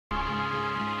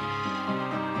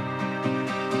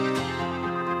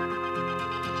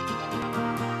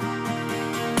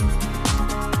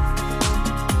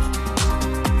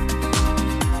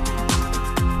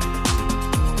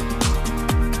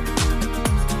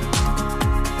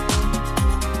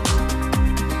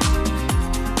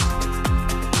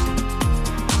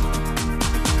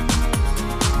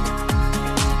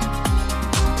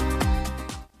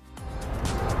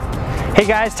Hey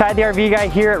guys, Ty the RV guy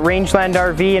here at Rangeland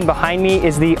RV, and behind me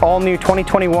is the all-new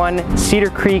 2021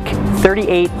 Cedar Creek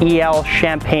 38EL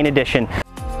Champagne Edition.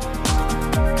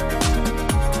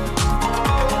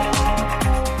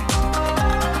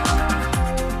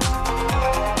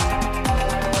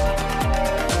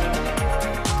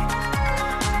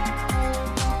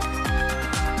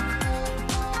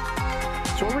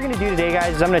 So what we're going to do today,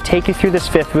 guys, is I'm going to take you through this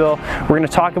fifth wheel. We're going to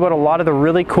talk about a lot of the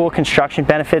really cool construction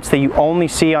benefits that you only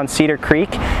see on Cedar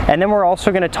Creek, and then we're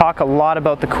also going to talk a lot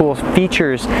about the cool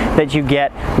features that you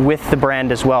get with the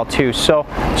brand as well too. So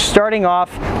starting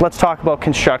off, let's talk about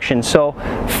construction. So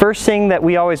first thing that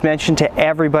we always mention to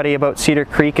everybody about Cedar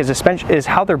Creek is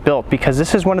how they're built, because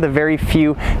this is one of the very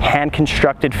few hand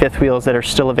constructed fifth wheels that are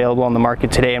still available on the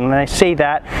market today. And when I say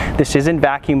that, this isn't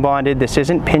vacuum bonded, this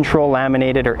isn't pinch roll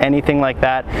laminated or anything like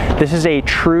that. This is a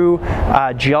true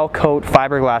gel coat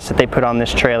fiberglass that they put on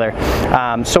this trailer.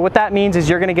 So what that means is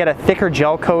you're going to get a thicker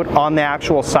gel coat on the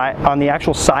actual side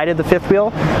of the fifth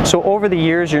wheel. So over the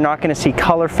years, you're not going to see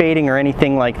color fading or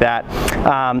anything like that.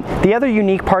 The other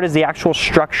unique part is the actual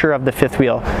structure of the fifth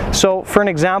wheel. So for an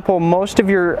example, most of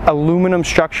your aluminum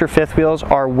structure fifth wheels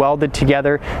are welded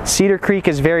together. Cedar Creek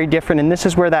is very different, and this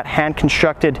is where that hand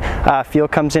constructed feel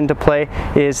comes into play.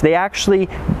 Is they actually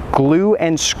glue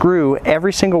and screw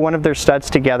every single one of their studs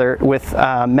together with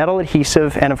metal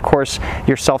adhesive, and of course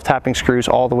your self-tapping screws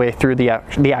all the way through the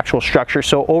actual structure.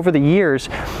 So over the years,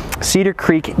 Cedar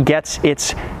Creek gets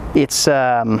its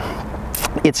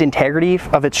integrity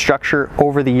of its structure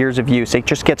over the years of use. It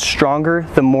just gets stronger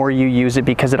the more you use it,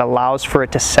 because it allows for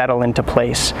it to settle into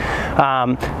place.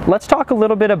 Let's talk a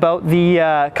little bit about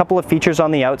the couple of features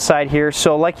on the outside here.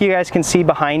 So like you guys can see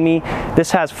behind me,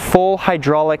 this has full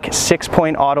hydraulic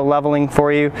 6-point auto leveling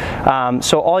for you.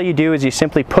 So all you do is you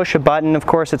simply push a button. Of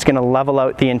course, it's going to level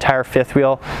out the entire fifth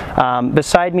wheel.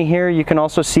 Beside me here, you can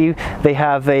also see they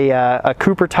have a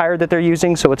Cooper tire that they're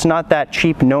using, so it's not that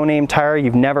cheap no-name tire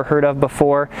you've never heard of before.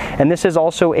 And this is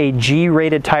also a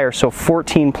G-rated tire, so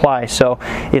 14 ply. So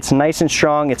it's nice and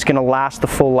strong. It's going to last the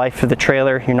full life of the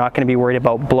trailer. You're not going to be worried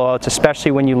about blowouts,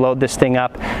 especially when you load this thing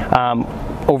up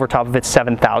over top of its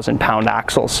 7,000-pound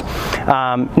axles.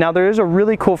 Now there is a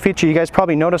really cool feature. You guys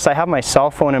probably noticed I have my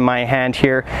cell phone in my hand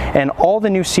here, and all the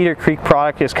new Cedar Creek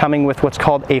product is coming with what's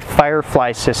called a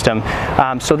Firefly system.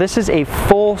 So this is a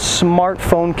full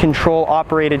smartphone control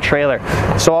operated trailer.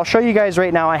 So I'll show you guys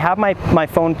right now. I have my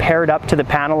phone paired up to the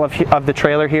panel of the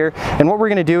trailer here, and what we're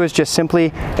going to do is just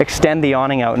simply extend the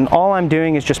awning out, and all I'm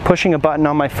doing is just pushing a button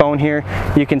on my phone here.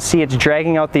 You can see it's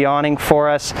dragging out the awning for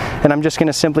us, and I'm just going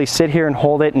to simply sit here and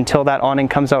hold it until that awning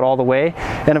comes out all the way.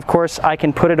 And of course I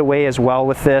can put it away as well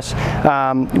with this.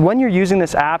 When you're using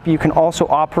this app, you can also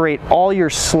operate all your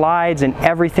slides and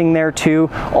everything there too,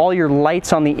 all your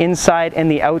lights on the inside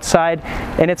and the outside,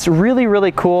 and it's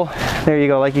really cool. There you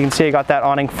go, like you can see I got that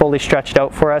awning fully stretched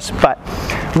out for us. But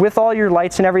with all your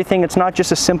lights and everything, it's not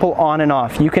just a simple on and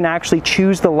off. You can actually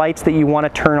choose the lights that you want to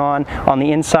turn on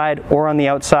the inside or on the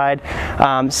outside.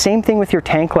 Same thing with your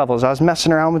tank levels. I was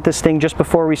messing around with this thing just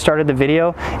before we started the video.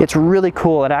 It's really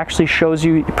cool. It actually shows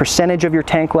you the percentage of your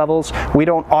tank levels. We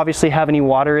don't obviously have any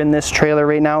water in this trailer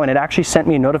right now, and it actually sent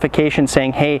me a notification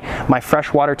saying, hey, my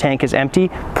fresh water tank is empty,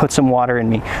 put some water in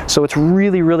me. So it's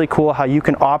really cool how you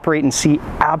can operate and see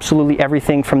absolutely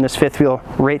everything from this fifth wheel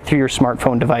right through your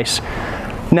smartphone device.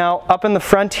 Now up in the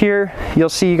front here, you'll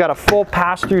see you got a full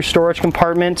pass-through storage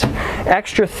compartment,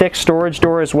 extra thick storage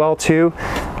door as well too.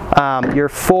 Your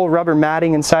full rubber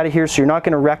matting inside of here, so you're not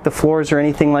going to wreck the floors or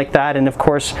anything like that. And of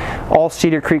course, all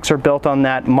Cedar Creeks are built on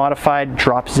that modified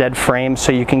drop Z frame,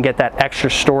 so you can get that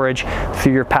extra storage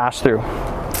through your pass-through.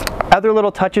 Other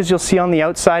little touches you'll see on the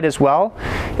outside as well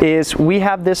is we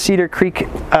have this Cedar Creek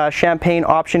Champagne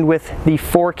optioned with the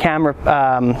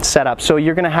 4-camera setup. So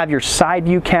you're going to have your side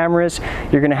view cameras,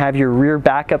 you're going to have your rear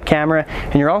backup camera,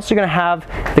 and you're also going to have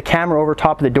the camera over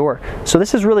top of the door. So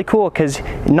this is really cool, because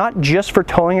not just for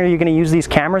towing are you going to use these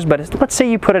cameras, but let's say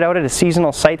you put it out at a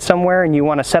seasonal site somewhere and you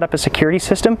want to set up a security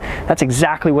system. That's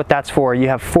exactly what that's for. You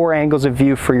have 4 angles of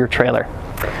view for your trailer.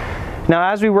 Now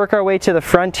as we work our way to the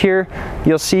front here,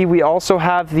 you'll see we also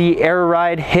have the Air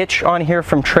Ride hitch on here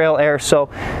from Trail Air. So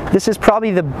this is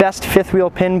probably the best fifth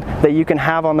wheel pin that you can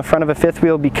have on the front of a fifth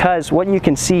wheel, because what you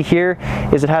can see here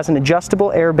is it has an adjustable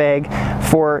airbag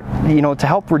for, to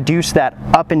help reduce that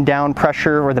up and down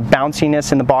pressure or the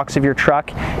bounciness in the box of your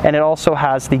truck, and it also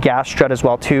has the gas strut as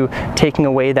well too, taking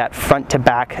away that front to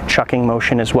back chucking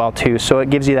motion as well too. So it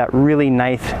gives you that really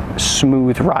nice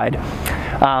smooth ride.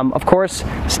 Of course,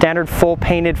 standard full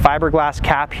painted fiberglass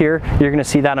cap here. You're going to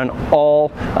see that on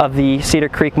all of the Cedar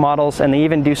Creek models, and they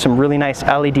even do some really nice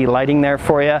LED lighting there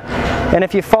for you. And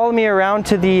if you follow me around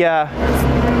to the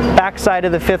back side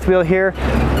of the fifth wheel here,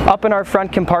 up in our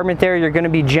front compartment there, you're going to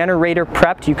be generator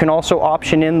prepped. You can also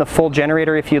option in the full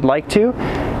generator if you'd like to.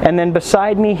 And then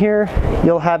beside me here,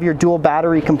 you'll have your dual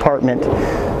battery compartment.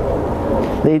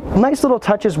 The nice little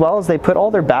touch as well is they put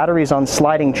all their batteries on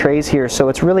sliding trays here, so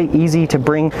it's really easy to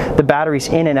bring the batteries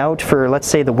in and out for, let's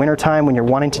say, the winter time when you're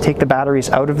wanting to take the batteries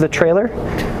out of the trailer.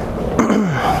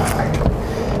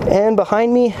 And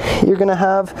behind me, you're going to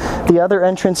have the other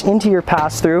entrance into your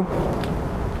pass-through,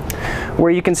 where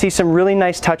you can see some really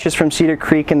nice touches from Cedar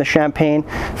Creek in the Champagne.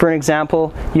 For an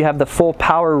example, you have the full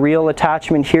power reel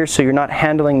attachment here, so you're not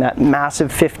handling that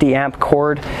massive 50 amp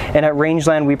cord. And at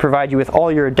Rangeland, we provide you with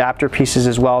all your adapter pieces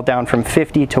as well, down from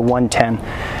 50 to 110.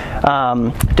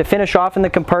 To finish off in the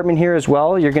compartment here as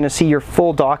well, you're going to see your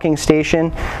full docking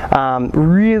station.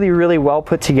 Really well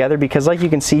put together, because like you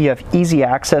can see, you have easy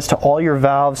access to all your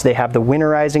valves. They have the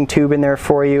winterizing tube in there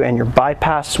for you and your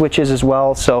bypass switches as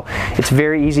well, so it's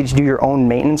very easy to do your own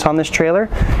maintenance on this trailer.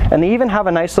 And they even have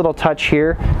a nice little touch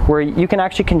here where you can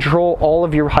actually control all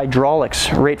of your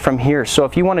hydraulics right from here. So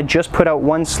if you want to just put out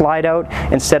one slide out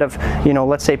instead of, you know,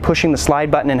 let's say pushing the slide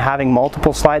button and having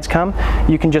multiple slides come,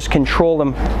 you can just control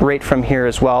them right from here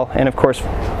as well. And of course,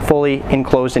 fully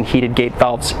enclosed and heated gate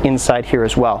valves inside here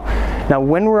as well. Now,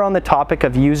 when we're on the topic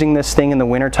of using this thing in the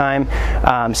wintertime,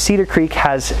 Cedar Creek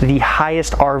has the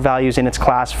highest R values in its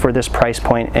class for this price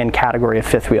point and category of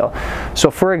fifth wheel. So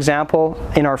for example,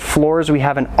 in our floors, we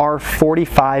have an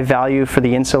R45 value for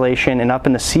the insulation, and up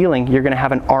in the ceiling, you're going to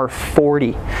have an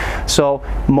R40. So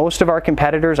most of our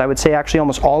competitors, I would say actually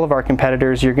almost all of our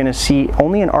competitors, you're going to see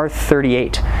only an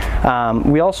R38.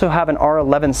 We also have an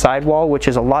R11 sidewall, which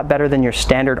is a lot better than your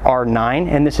standard R9,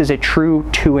 and this is a true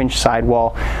 2-inch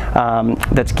sidewall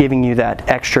that's giving you that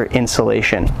extra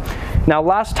insulation. Now,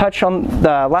 last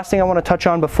thing I want to touch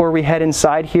on before we head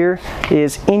inside here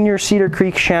is, in your Cedar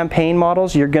Creek Champagne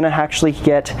models, you're going to actually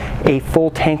get a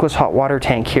full tankless hot water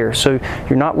tank here. So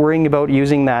you're not worrying about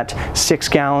using that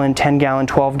 6-gallon, 10-gallon,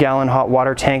 12-gallon hot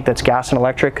water tank that's gas and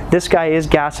electric. This guy is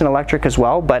gas and electric as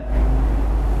well, but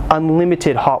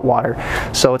unlimited hot water,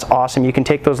 so it's awesome. You can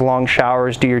take those long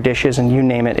showers, do your dishes, and you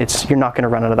name it, you're not going to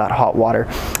run out of that hot water.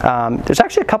 There's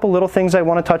actually a couple little things I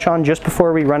want to touch on just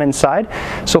before we run inside.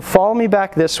 So follow me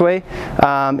back this way.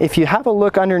 If you have a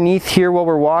look underneath here while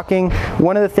we're walking,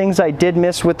 one of the things I did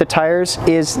miss with the tires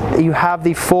is you have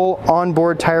the full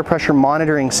onboard tire pressure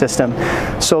monitoring system.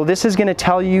 So this is going to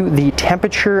tell you the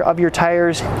temperature of your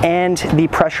tires and the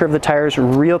pressure of the tires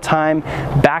real time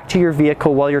back to your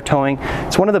vehicle while you're towing.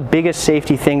 It's one of the biggest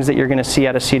safety things that you're going to see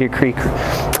out of Cedar Creek.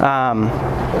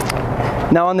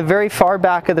 Now, on the very far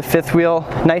back of the fifth wheel,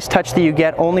 nice touch that you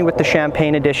get only with the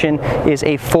Champagne edition is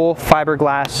a full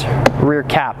fiberglass rear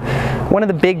cap. One of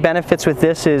the big benefits with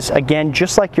this is, again,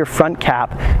 just like your front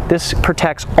cap, this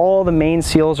protects all the main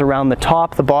seals around the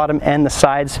top, the bottom, and the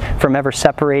sides from ever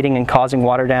separating and causing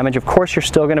water damage. Of course, you're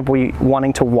still going to be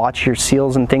wanting to watch your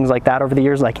seals and things like that over the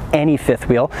years, like any fifth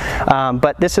wheel,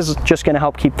 but this is just going to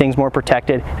help keep things more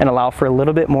protected and allow for a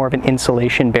little bit more of an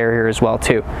insulation barrier as well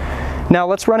too. Now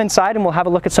let's run inside and we'll have a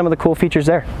look at some of the cool features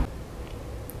there.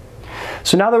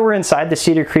 So now that we're inside the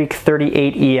Cedar Creek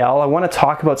 38EL, I want to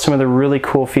talk about some of the really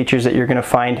cool features that you're going to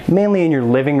find mainly in your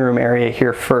living room area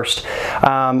here first.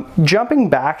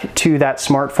 Jumping back to that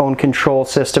smartphone control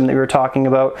system that we were talking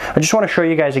about, I just want to show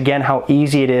you guys again how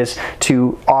easy it is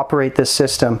to operate this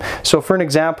system. So for an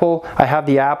example, I have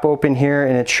the app open here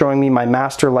and it's showing me my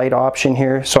master light option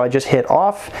here. So I just hit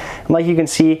off, and like you can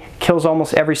see, kills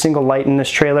almost every single light in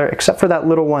this trailer except for that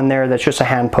little one there that's just a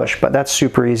hand push, but that's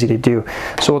super easy to do.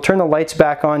 So we'll turn the lights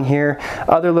back on here.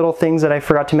 Other little things that I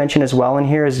forgot to mention as well in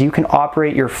here is you can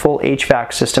operate your full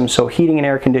HVAC system, so heating and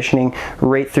air conditioning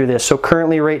right through this. So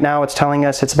currently right now it's telling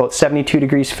us it's about 72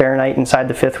 degrees Fahrenheit inside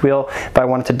the fifth wheel. If I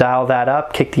wanted to dial that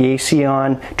up, kick the AC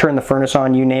on, turn the furnace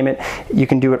on, you name it, you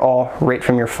can do it all right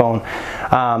from your phone.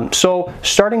 So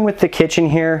starting with the kitchen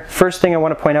here, first thing I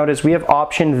want to point out is we have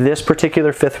optioned this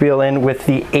particular fifth wheel in with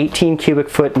the 18 cubic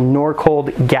foot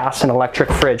Norcold gas and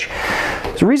electric fridge.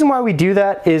 The reason why we do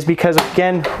that is because,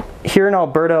 again, here in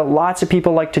Alberta, lots of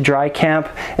people like to dry camp,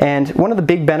 and one of the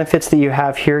big benefits that you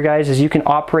have here, guys, is you can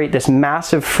operate this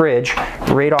massive fridge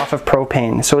right off of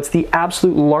propane. So it's the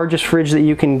absolute largest fridge that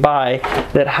you can buy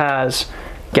that has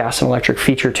gas and electric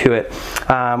feature to it.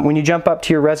 When you jump up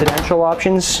to your residential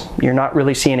options, you're not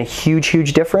really seeing a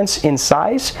huge difference in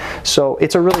size, so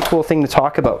it's a really cool thing to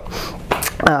talk about.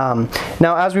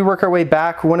 Now, as we work our way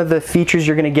back, one of the features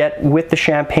you're going to get with the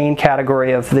champagne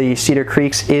category of the Cedar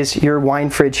Creeks is your wine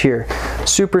fridge here.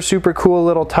 Super, super cool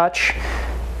little touch.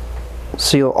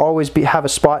 So you'll always have a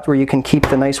spot where you can keep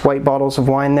the nice white bottles of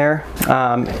wine there.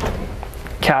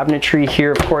 Cabinetry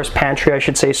here, of course, pantry I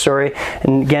should say, sorry.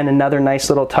 And again, another nice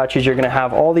little touch is you're going to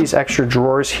have all these extra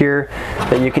drawers here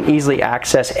that you can easily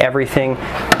access everything,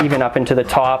 even up into the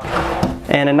top.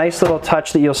 And a nice little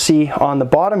touch that you'll see on the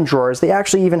bottom drawers, they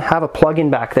actually even have a plug-in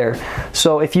back there.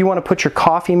 So if you want to put your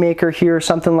coffee maker here or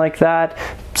something like that,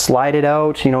 slide it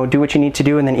out, you know, do what you need to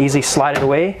do and then easily slide it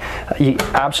away, you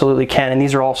absolutely can. And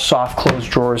these are all soft closed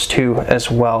drawers too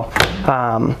as well.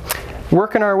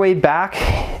 Working our way back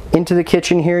into the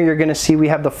kitchen here, you're going to see we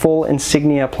have the full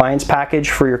Insignia appliance package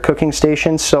for your cooking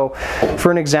station. So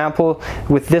for an example,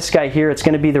 with this guy here, it's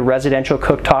going to be the residential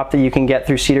cooktop that you can get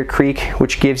through Cedar Creek,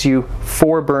 which gives you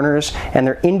 4 burners, and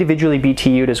they're individually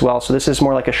BTU'd as well. So this is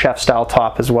more like a chef style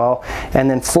top as well. And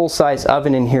then full size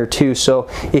oven in here too. So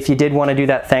if you did want to do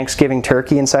that Thanksgiving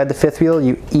turkey inside the fifth wheel,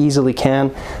 you easily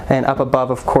can. And up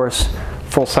above, of course,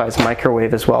 full-size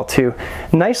microwave as well too.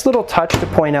 Nice little touch to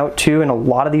point out too in a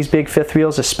lot of these big fifth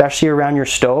wheels, especially around your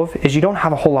stove, is you don't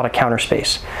have a whole lot of counter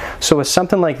space. So with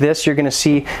something like this, you're going to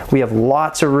see we have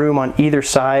lots of room on either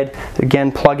side.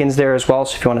 Again, plugins there as well,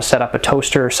 so if you want to set up a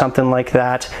toaster or something like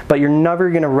that, but you're never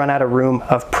going to run out of room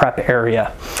of prep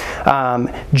area.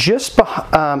 Just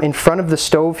in front of the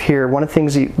stove here, one of the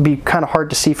things that would be kind of hard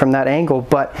to see from that angle,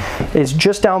 but is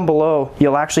just down below,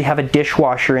 you'll actually have a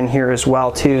dishwasher in here as well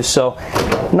too. So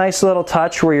nice little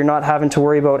touch where you're not having to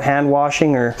worry about hand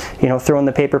washing or, you know, throwing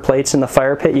the paper plates in the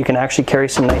fire pit. You can actually carry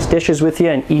some nice dishes with you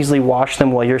and easily wash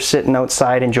them while you're sitting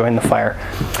outside enjoying the fire.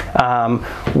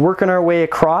 Working our way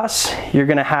across, you're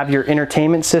going to have your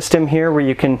entertainment system here where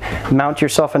you can mount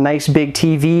yourself a nice big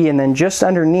TV, and then just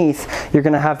underneath you're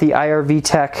going to have the IRV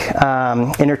Tech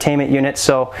entertainment unit.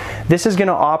 So this is going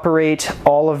to operate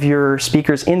all of your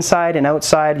speakers inside and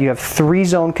outside. You have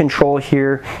 3-zone control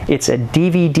here. It's a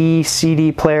DVD,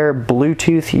 CD player,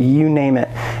 Bluetooth, you name it.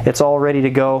 It's all ready to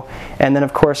go. And then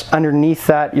of course underneath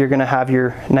that you're going to have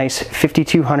your nice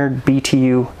 5200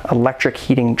 BTU electric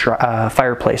heating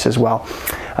fireplace as well.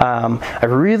 I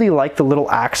really like the little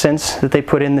accents that they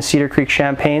put in the Cedar Creek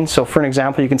champagne. So for an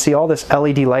example, you can see all this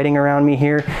LED lighting around me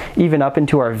here, even up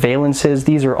into our valences.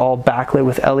 These are all backlit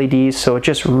with LEDs, so it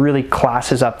just really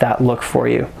classes up that look for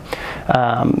you.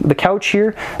 The couch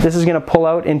here, this is going to pull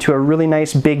out into a really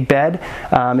nice big bed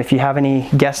if you have any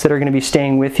guests that are going to be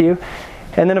staying with you.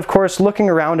 And then of course, looking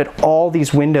around at all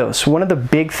these windows, one of the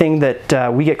big things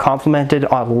that we get complimented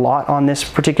a lot on this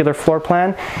particular floor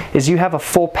plan is you have a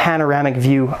full panoramic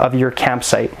view of your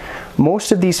campsite.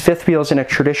 Most of these fifth wheels in a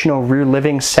traditional rear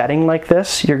living setting like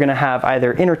this, you're going to have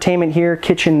either entertainment here,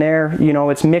 kitchen there, you know,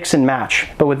 it's mix and match.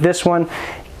 But with this one,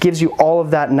 gives you all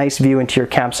of that nice view into your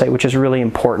campsite, which is really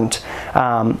important.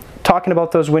 Talking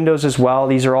about those windows as well,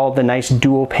 these are all the nice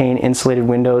dual pane insulated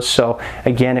windows. So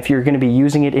again, if you're going to be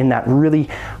using it in that really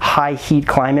high heat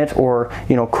climate or,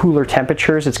 you know, cooler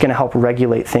temperatures, it's going to help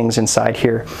regulate things inside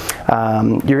here.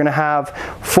 You're going to have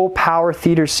full power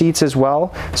theater seats as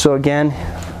well. So again,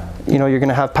 you know, you're going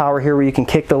to have power here where you can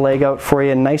kick the leg out for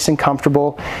you, nice and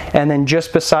comfortable. And then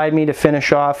just beside me to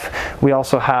finish off, we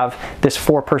also have this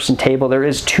 4-person table. There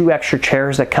is 2 extra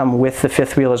chairs that come with the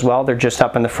fifth wheel as well. They're just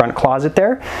up in the front closet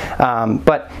there.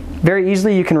 But very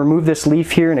easily you can remove this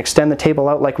leaf here and extend the table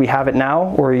out like we have it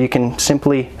now, or you can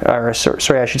simply, or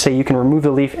sorry, I should say you can remove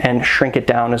the leaf and shrink it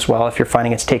down as well if you're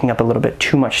finding it's taking up a little bit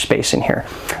too much space in here.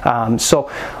 So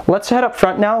let's head up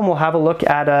front now and we'll have a look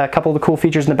at a couple of the cool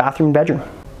features in the bathroom and bedroom.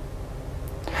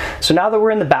 So now that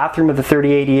we're in the bathroom of the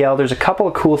 3080L, there's a couple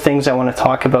of cool things I want to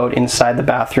talk about inside the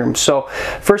bathroom. So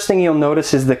first thing you'll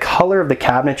notice is the color of the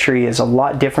cabinetry is a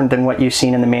lot different than what you've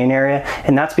seen in the main area,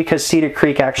 and that's because Cedar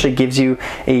Creek actually gives you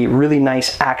a really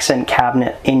nice accent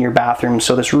cabinet in your bathroom.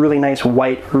 So this really nice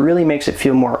white really makes it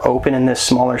feel more open in this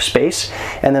smaller space.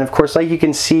 And then of course, like you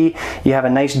can see, you have a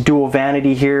nice dual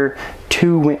vanity here,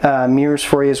 2 mirrors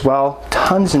for you as well,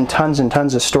 tons and tons and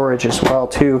tons of storage as well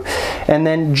too. And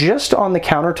then just on the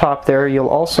countertop there, you'll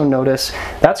also notice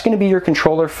that's going to be your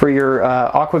controller for your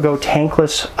AquaGo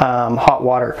tankless hot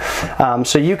water.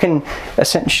 So you can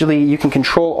essentially, you can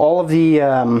control all of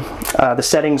the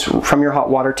settings from your hot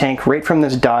water tank right from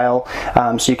this dial.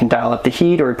 So you can dial up the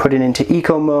heat or put it into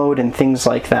eco mode and things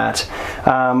like that.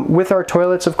 With our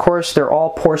toilets, of course, they're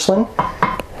all porcelain.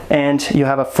 and you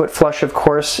have a foot flush, of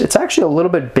course. It's actually a little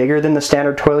bit bigger than the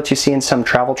standard toilets you see in some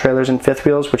travel trailers and fifth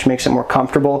wheels, which makes it more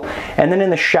comfortable. And then in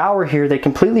the shower here, they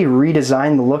completely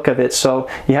redesigned the look of it. So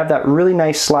you have that really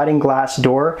nice sliding glass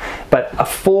door, but a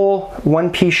full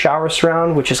one-piece shower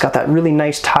surround, which has got that really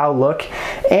nice tile look.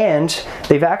 And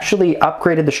they've actually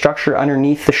upgraded the structure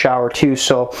underneath the shower too.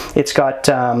 So it's got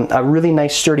a really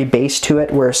nice sturdy base to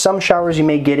it, where some showers you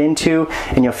may get into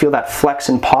and you'll feel that flex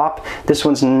and pop. This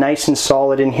one's nice and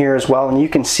solid in here as well. And you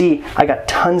can see I got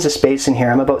tons of space in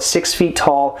here. I'm about 6 feet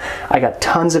tall. I got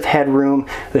tons of headroom.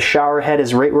 The shower head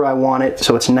is right where I want it,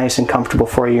 so it's nice and comfortable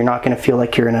for you. You're not going to feel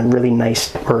like you're in a really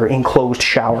nice or enclosed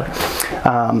shower.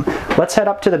 Let's head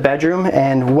up to the bedroom,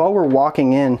 and while we're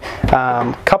walking in,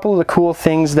 a couple of the cool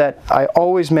things that I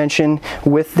always mention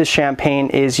with the Champagne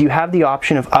is you have the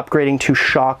option of upgrading to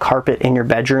Shaw carpet in your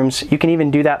bedrooms. You can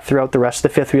even do that throughout the rest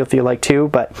of the fifth wheel if you like to,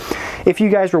 but if you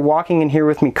guys were walking in here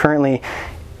with me currently,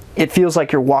 it feels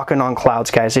like you're walking on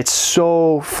clouds, guys. It's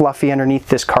so fluffy underneath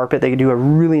this carpet. They do a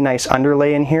really nice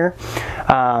underlay in here.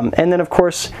 And then of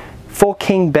course, full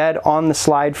king bed on the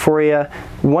slide for you.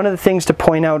 One of the things to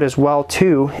point out as well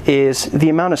too is the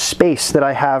amount of space that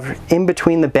I have in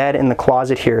between the bed and the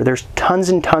closet here. There's tons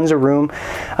and tons of room.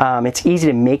 It's easy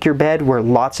to make your bed, where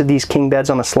lots of these king beds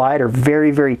on the slide are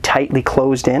very, very tightly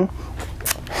closed in.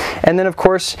 And then of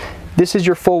course, this is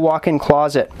your full walk-in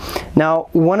closet. Now,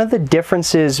 one of the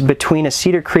differences between a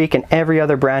Cedar Creek and every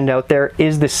other brand out there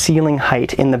is the ceiling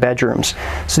height in the bedrooms.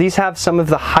 So these have some of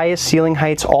the highest ceiling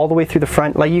heights all the way through the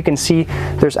front. Like you can see,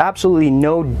 there's absolutely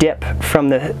no dip from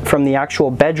the actual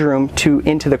bedroom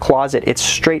into the closet. It's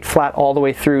straight flat all the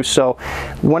way through. So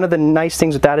one of the nice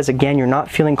things with that is, again, you're not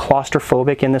feeling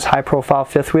claustrophobic in this high-profile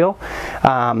fifth wheel.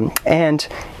 And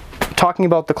talking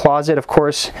about the closet, of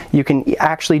course, you can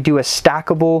actually do a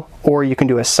stackable, or you can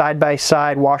do a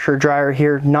side-by-side washer dryer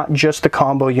here, not just the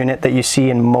combo unit that you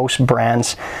see in most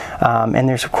brands. And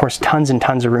there's of course tons and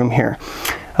tons of room here.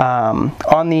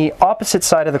 On the opposite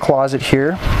side of the closet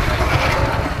here,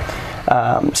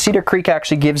 Cedar Creek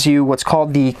actually gives you what's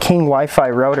called the King Wi-Fi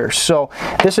router. So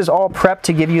this is all prepped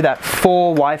to give you that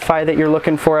full Wi-Fi that you're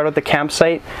looking for out at the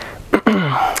campsite.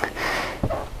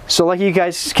 So like you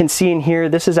guys can see in here,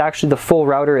 this is actually the full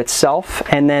router itself,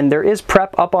 and then there is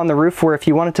prep up on the roof where if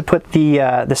you wanted to put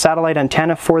the satellite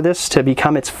antenna for this to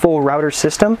become its full router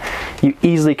system, you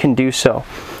easily can do so.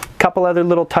 A couple other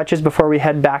little touches before we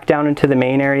head back down into the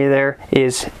main area there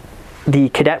is the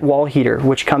Cadet wall heater,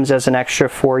 which comes as an extra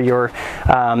for your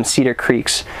Cedar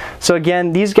Creeks. So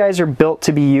again, these guys are built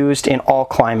to be used in all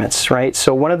climates, right?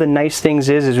 So one of the nice things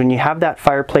is when you have that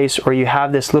fireplace or you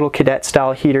have this little Cadet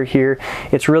style heater here,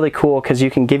 it's really cool because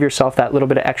you can give yourself that little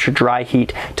bit of extra dry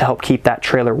heat to help keep that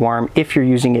trailer warm if you're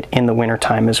using it in the winter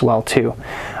time as well too.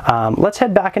 Let's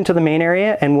head back into the main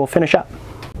area and we'll finish up.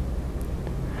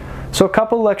 So a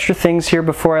couple extra things here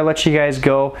before I let you guys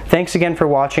go. Thanks again for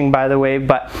watching, by the way,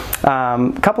 but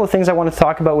a couple of things I want to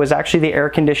talk about was actually the air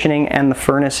conditioning and the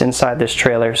furnace inside this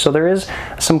trailer. So there is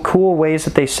some cool ways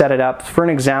that they set it up. For an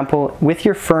example, with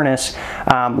your furnace,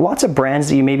 lots of brands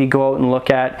that you maybe go out and look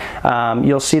at,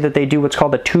 you'll see that they do what's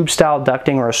called a tube style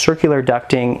ducting or a circular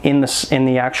ducting in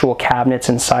the actual cabinets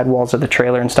and sidewalls of the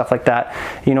trailer and stuff like that.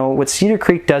 You know, what Cedar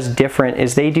Creek does different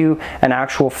is they do an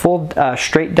actual full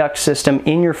straight duct system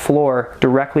in your floor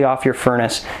directly off your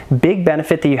furnace. Big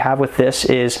benefit that you have with this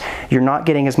is you're not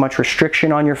getting as much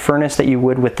restriction on your furnace that you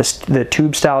would with the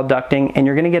tube style ducting, and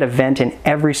you're going to get a vent in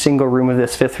every single room of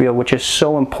this fifth wheel, which is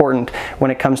so important when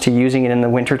it comes to using it in the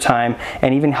winter time,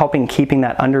 and even helping keeping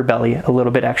that underbelly a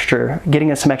little bit extra,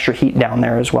 getting us some extra heat down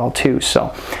there as well too.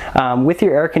 So with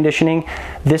your air conditioning,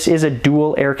 this is a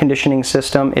dual air conditioning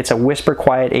system. It's a whisper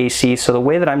quiet AC, so the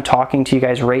way that I'm talking to you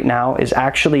guys right now is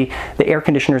actually the air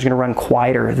conditioner is going to run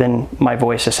quieter than my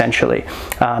voice essentially.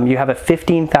 You have a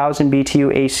 15,000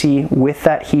 BTU AC with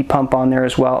that heat pump on there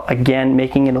as well, again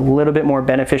making it a little bit more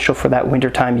beneficial for that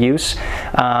wintertime use.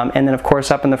 And then of course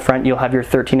up in the front you'll have your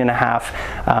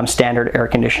 13.5 standard air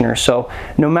conditioner. So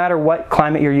no matter what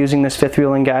climate you're using this fifth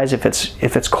wheel in, guys, if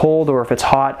it's cold or if it's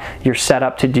hot, you're set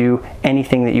up to do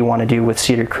anything that you want to do with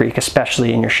Cedar Creek,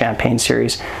 especially in your Champagne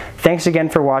series. Thanks again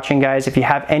for watching, guys. If you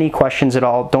have any questions at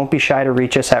all, don't be shy to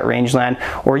reach us at Rangeland,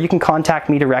 or you can contact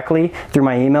me directly through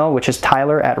my email, which is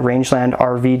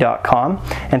tyler@rangelandrv.com.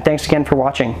 And thanks again for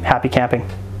watching. Happy camping.